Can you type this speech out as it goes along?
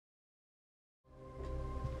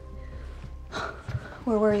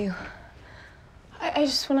Where were you? I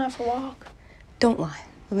just went out for a walk. Don't lie,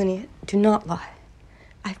 Lavinia. Do not lie.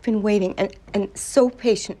 I've been waiting and so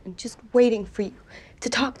patient and just waiting for you to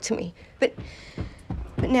talk to me. But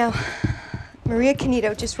now, Maria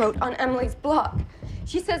Canito just wrote on Emily's blog.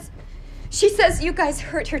 She says you guys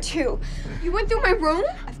hurt her too. You went through my room?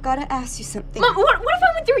 I've got to ask you something. Mom, what if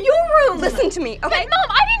I went through your room? Listen to me, okay? But, Mom,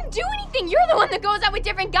 I didn't do anything. You're the one that goes out with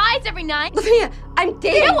different guys every night. Lavinia, I'm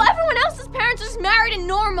dating. Yeah, well, everyone else's parents are just married and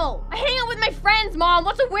normal. I hang out with my friends, Mom.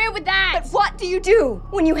 What's so weird with that? But what do you do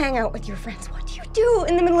when you hang out with your friends? What do you do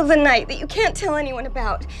in the middle of the night that you can't tell anyone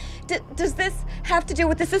about? Does this have to do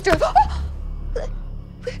with the Sisterhood?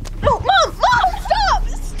 No, Mom! Stop!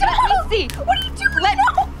 Stop! Easy! What are you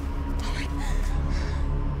doing?